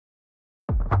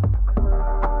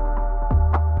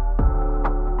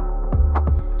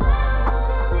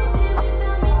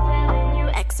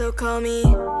so call me.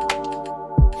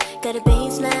 Got a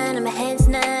baseline and my head's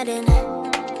nodding.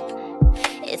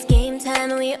 It's game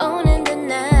time and we owning the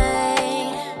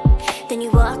night. Then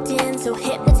you walked in so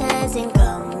hypnotizing,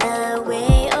 come my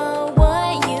way. Oh,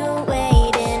 what you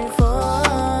waiting for?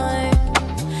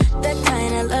 The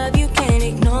kind of love you can't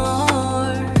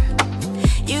ignore.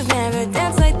 You've never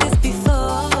danced like this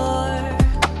before.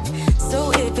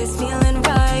 So if it's feeling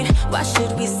right, why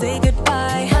should we say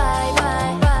goodbye? Bye,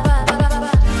 bye, bye, bye, bye, bye,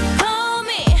 bye. Call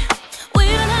me, we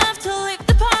don't have to leave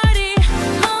the party.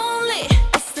 Lonely,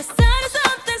 it's the start of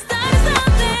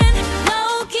something,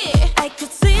 low-key. I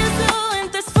could see us doing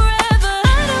this forever.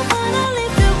 I don't wanna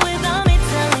leave you without me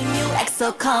telling you.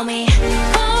 So call me,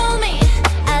 call me.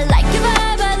 I like your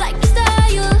vibe, I like your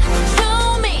style.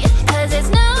 Show me, 'cause it's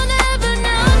now or never,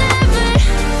 now or never.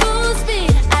 Full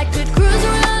speed, I could cruise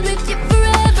around with you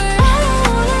forever. I don't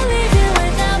wanna leave you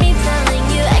without me telling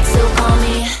you. So call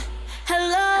me.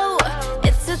 Hello,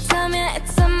 it's a time, yeah,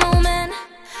 it's a moment.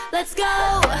 Let's go.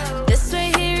 This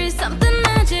right here is something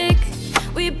magic.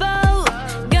 We both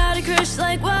got a crush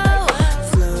like wow.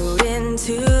 Float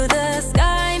into the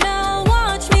sky now,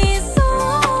 watch me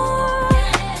soar.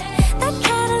 That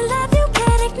kind of love you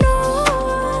can't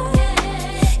ignore.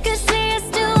 'Cause see us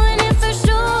doing it for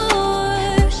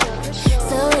sure.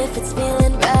 So if it's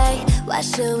feeling right, why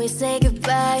should we say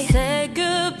goodbye? Say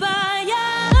goodbye,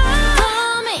 yeah.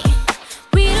 Call me,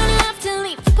 we don't have to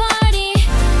leave the party.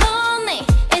 Lonely,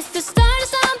 it's the start of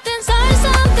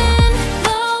something,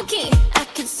 low-key. I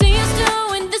could see us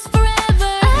doing this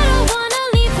forever. I don't wanna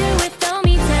leave you without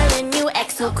me telling you.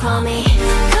 So call me,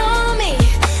 call me.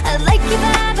 I like your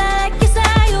vibe, I like your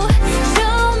style.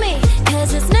 Show me,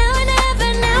 'cause it's now or never,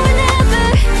 now or never.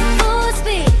 Full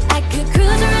speed, I could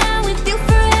cruise around with you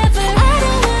forever. I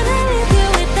don't wanna leave you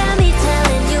without me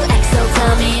telling you. So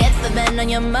tell me if I've been on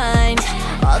your mind.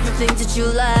 All the things that you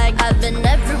like, I've been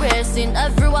everywhere, seen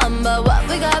everyone, but what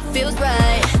we got feels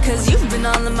right. 'Cause you've been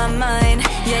all in my mind.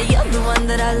 Yeah, you're the one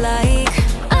that I like.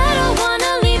 I don't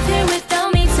wanna leave here without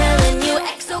me telling you.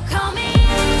 So call me,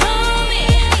 call me.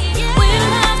 We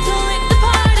don't have to leave the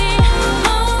party.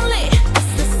 Lonely,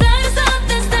 it's the start of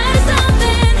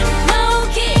something,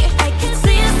 low-key. I can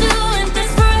see us doing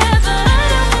this forever. I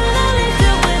don't wanna leave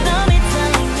you without me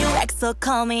telling you. So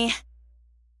call me.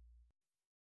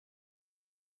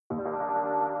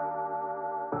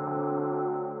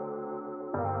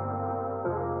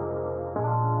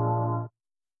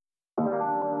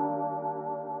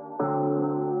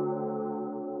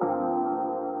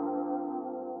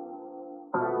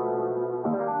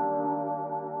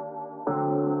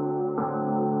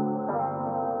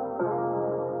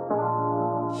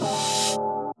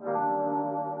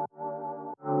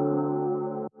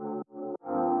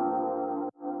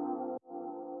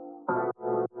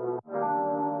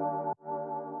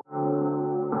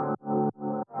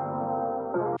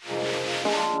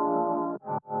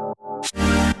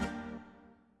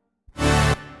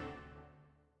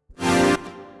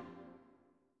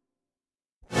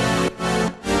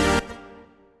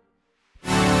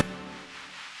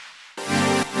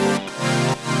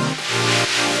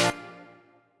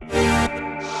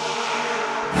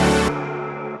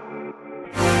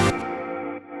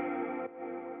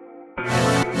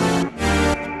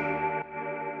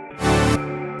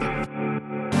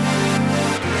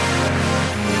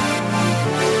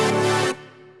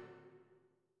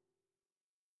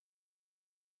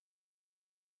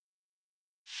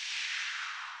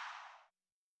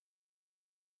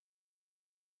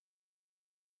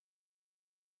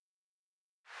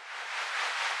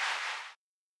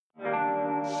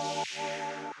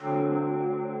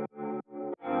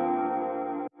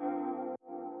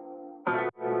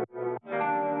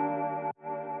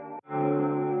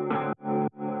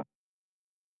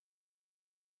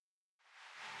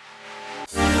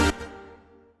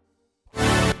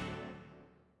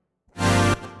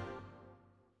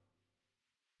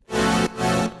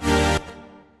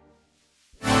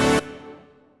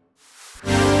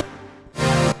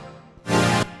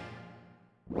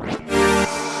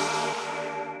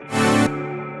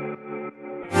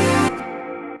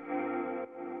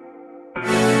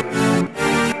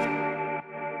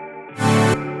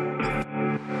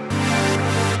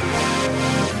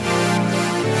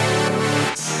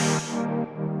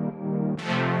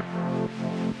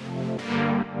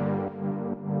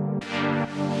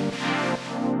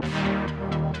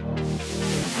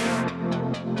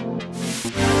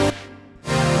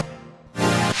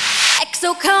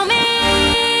 So call me,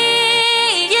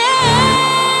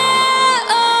 yeah.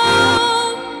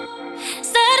 Oh,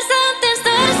 start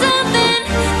something,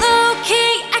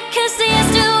 low-key. I can see us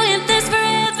doing this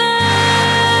forever.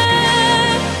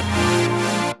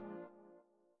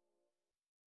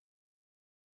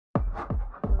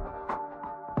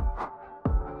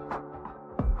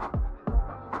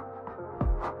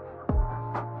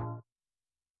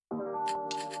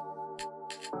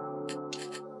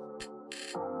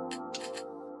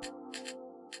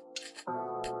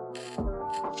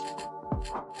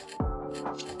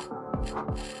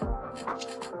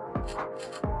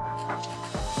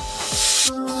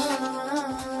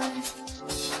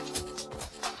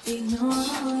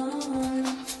 Ignore